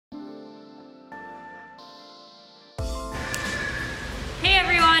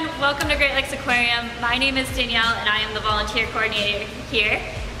welcome to Great Lakes Aquarium. My name is Danielle and I am the volunteer coordinator here,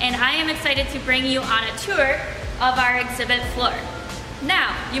 and I am excited to bring you on a tour of our exhibit floor.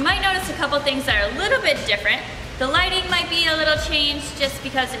 Now, you might notice a couple things that are a little bit different. The lighting might be a little changed just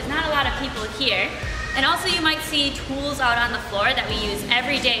because there's not a lot of people here. And also you might see tools out on the floor that we use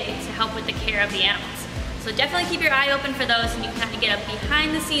every day to help with the care of the animals. So definitely keep your eye open for those, and you can kind of get a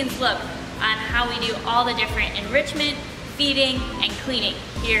behind the scenes look on how we do all the different enrichment, feeding, and cleaning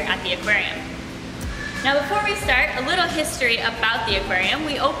here at the aquarium. Now before we start, a little history about the aquarium.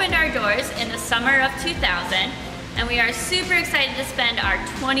 We opened our doors in the summer of 2000, and we are super excited to spend our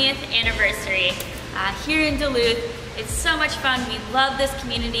 20th anniversary here in Duluth. It's so much fun. We love this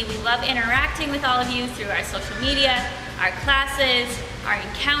community. We love interacting with all of you through our social media, our classes, our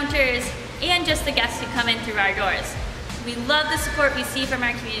encounters, and just the guests who come in through our doors. We love the support we see from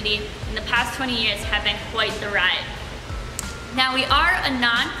our community, and the past 20 years have been quite the ride. Now we are a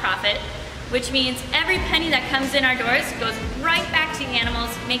non-profit, which means every penny that comes in our doors goes right back to the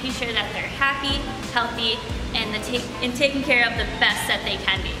animals, making sure that they're happy, healthy, and taken care of the best that they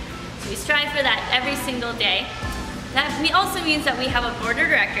can be. So we strive for that every single day. That also means that we have a board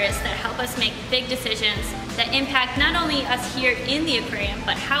of directors that help us make big decisions that impact not only us here in the aquarium,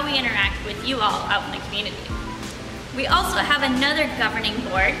 but how we interact with you all out in the community. We also have another governing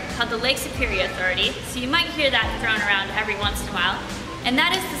board called the Lake Superior Authority, so you might hear that thrown around every once in a while, and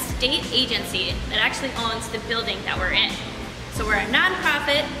that is the state agency that actually owns the building that we're in. So we're a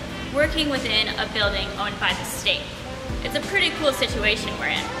nonprofit working within a building owned by the state. It's a pretty cool situation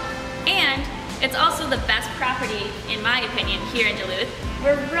we're in. And it's also the best property, in my opinion, here in Duluth.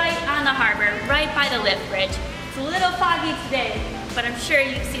 We're right on the harbor, right by the lift bridge. It's a little foggy today, but I'm sure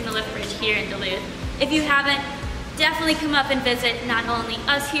you've seen the lift bridge here in Duluth. If you haven't, definitely come up and visit not only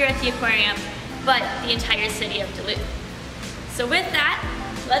us here at the aquarium, but the entire city of Duluth. So with that,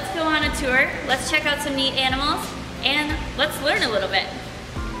 let's go on a tour, let's check out some neat animals, and let's learn a little bit.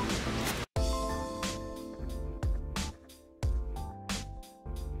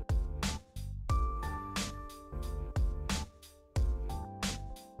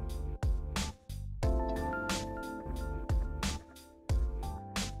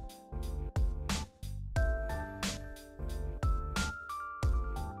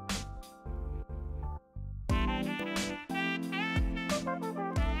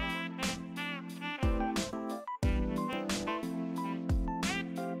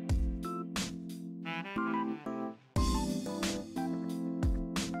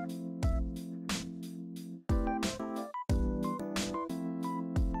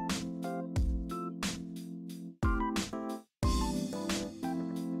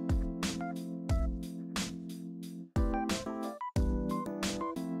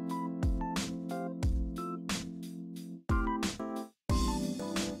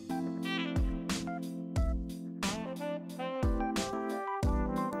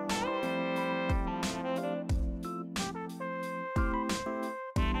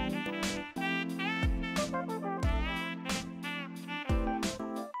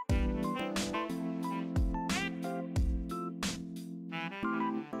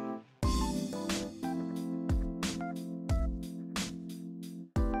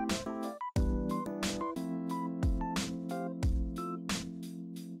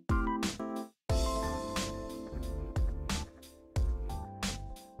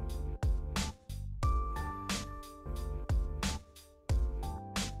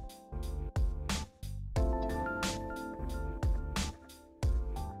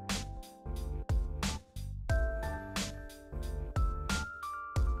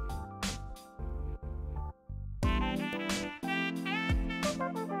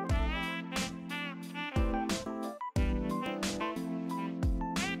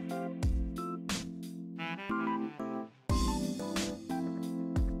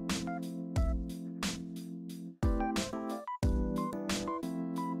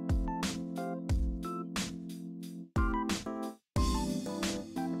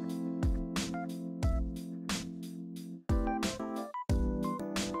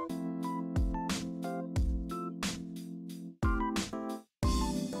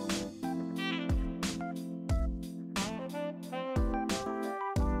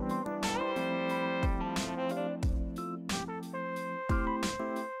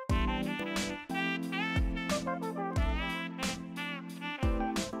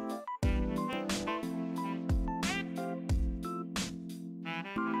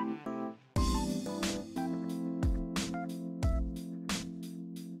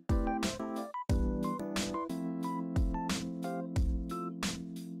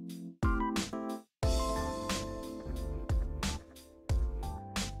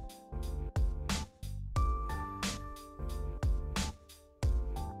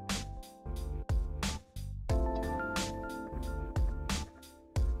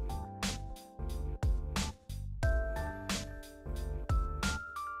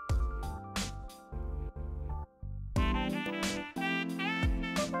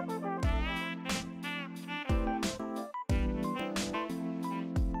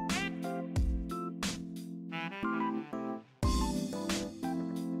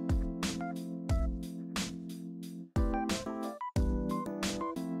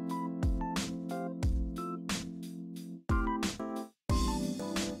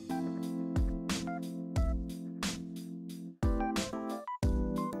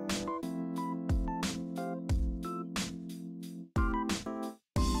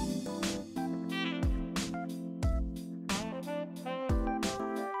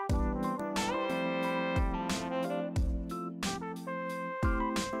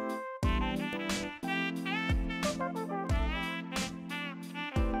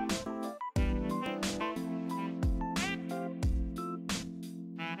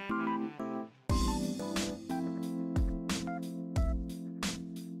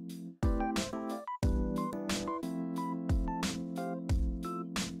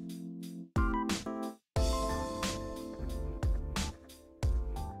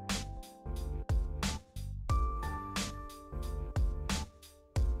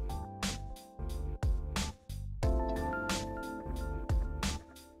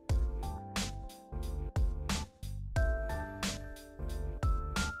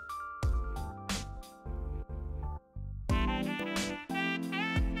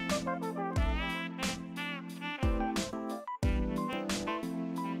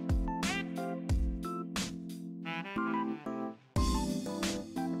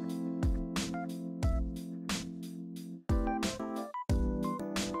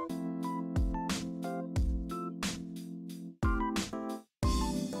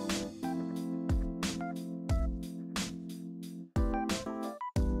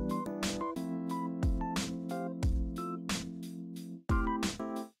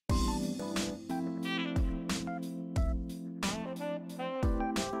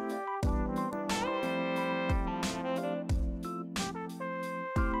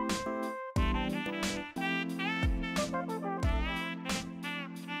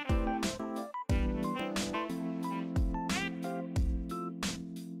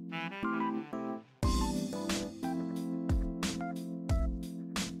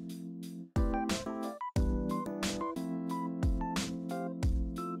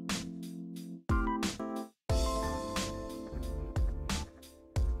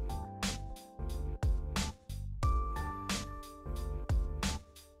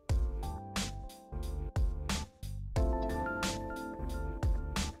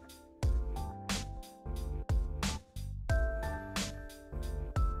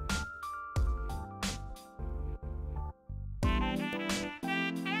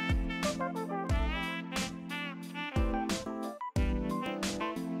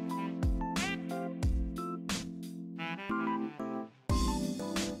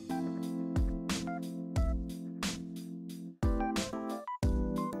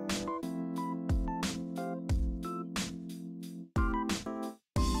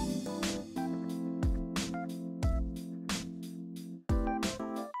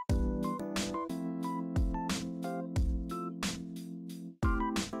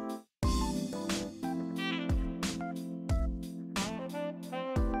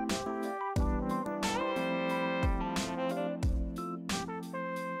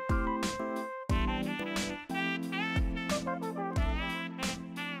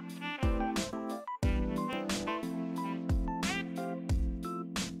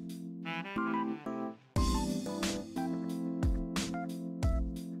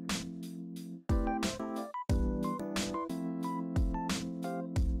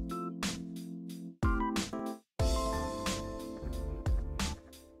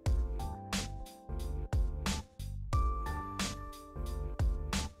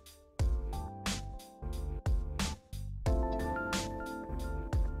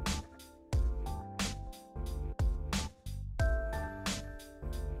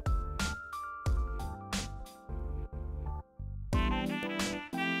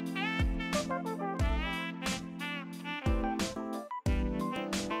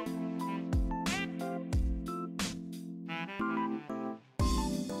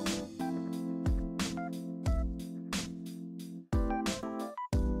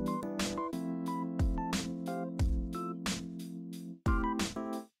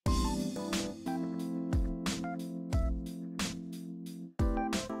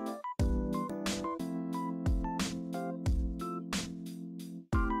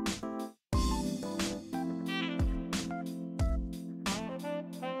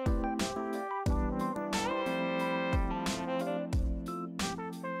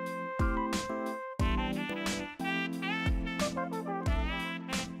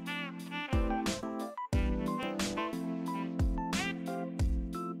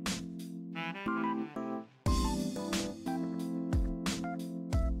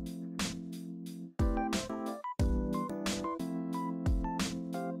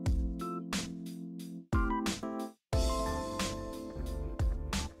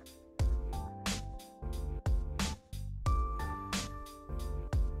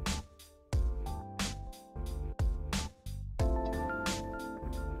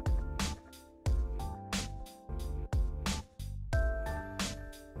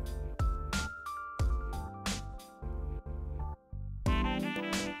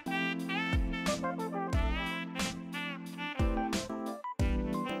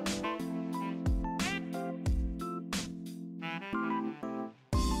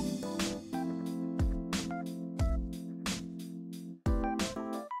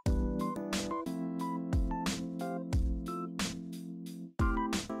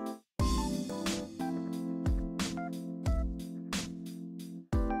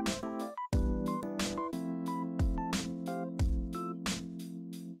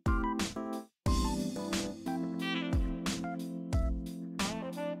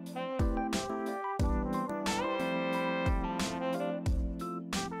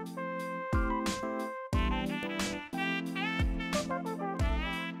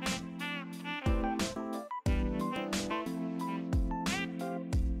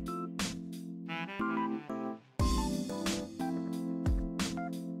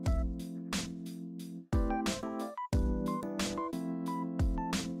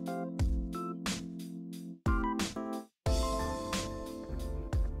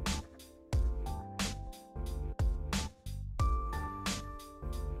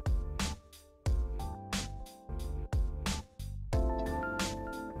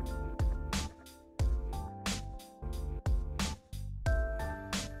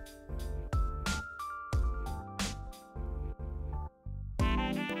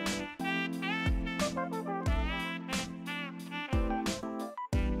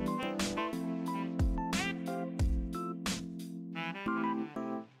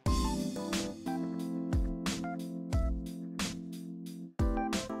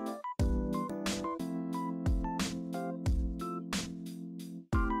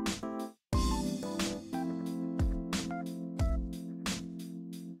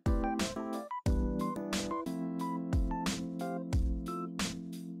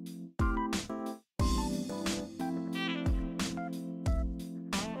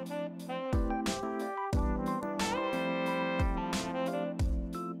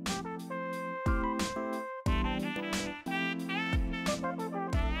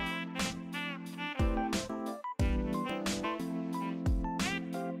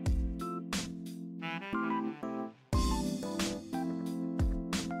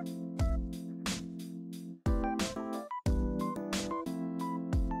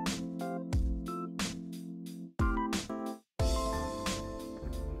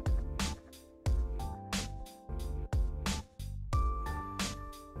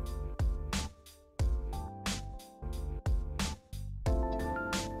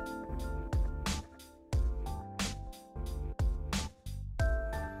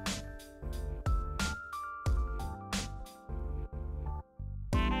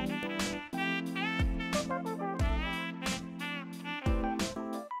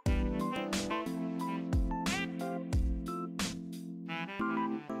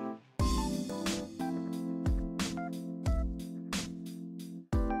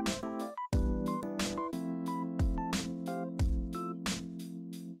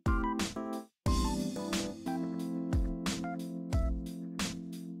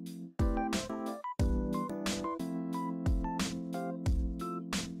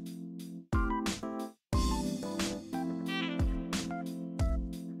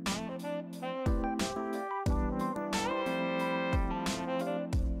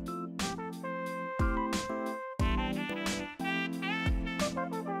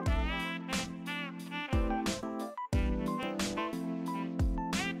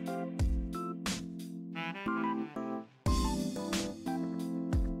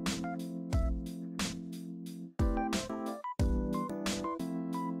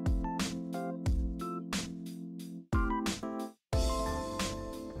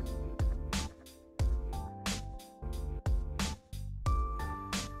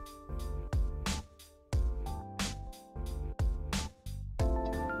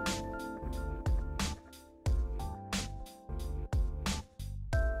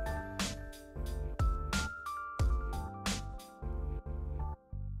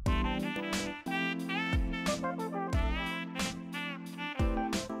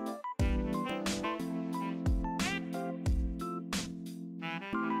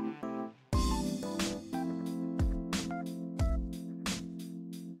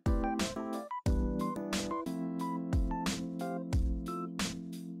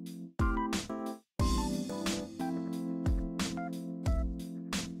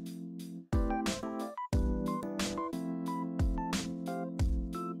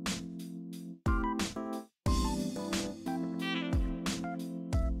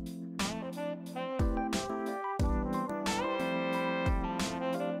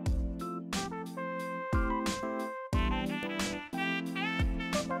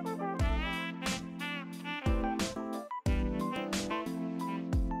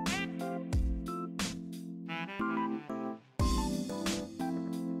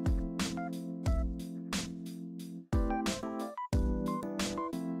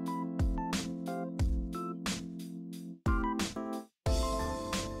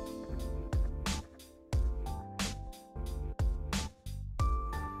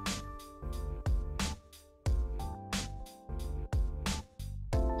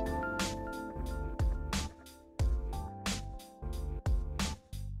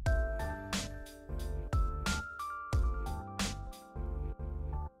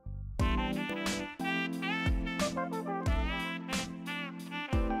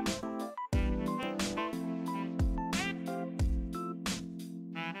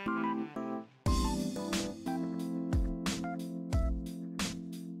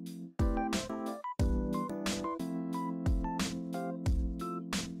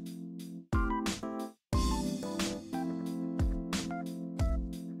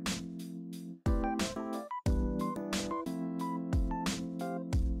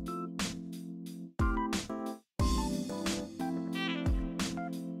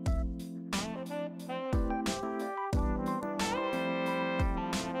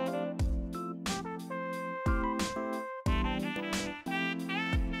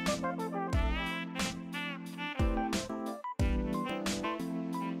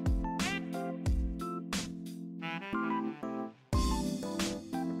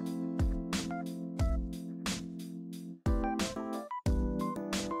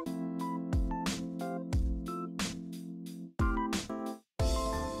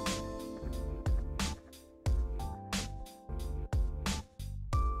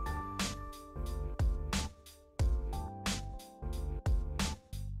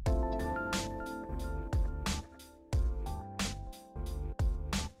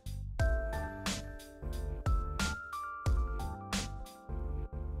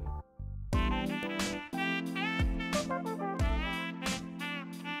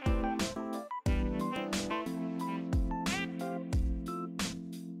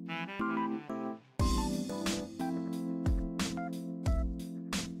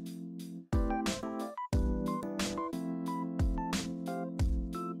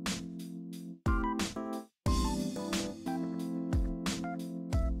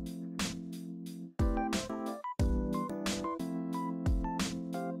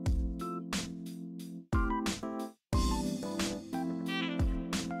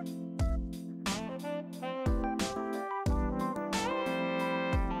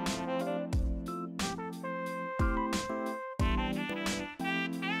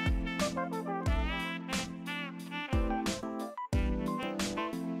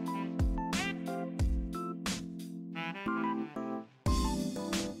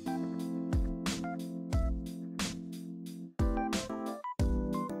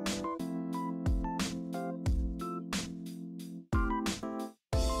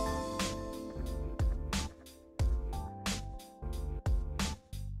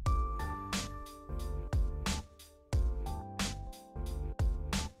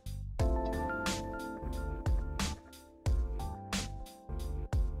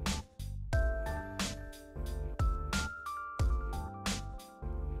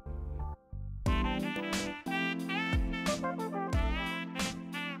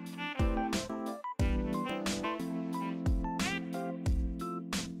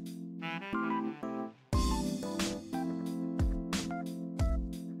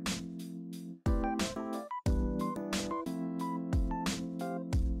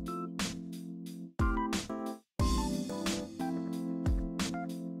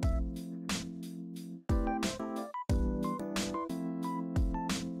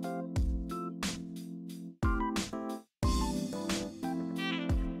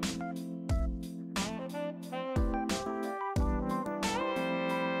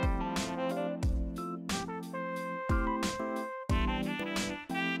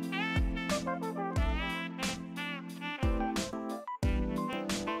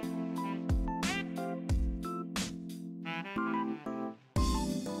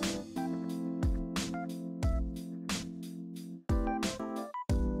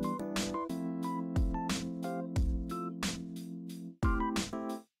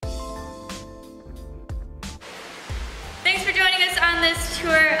 Thanks for joining us on this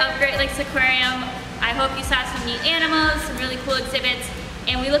tour of Great Lakes Aquarium. I hope you saw some neat animals, some really cool exhibits,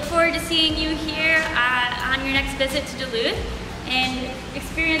 and we look forward to seeing you here on your next visit to Duluth and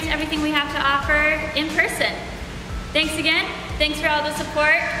experience everything we have to offer in person. Thanks again. Thanks for all the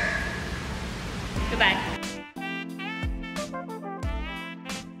support. Goodbye.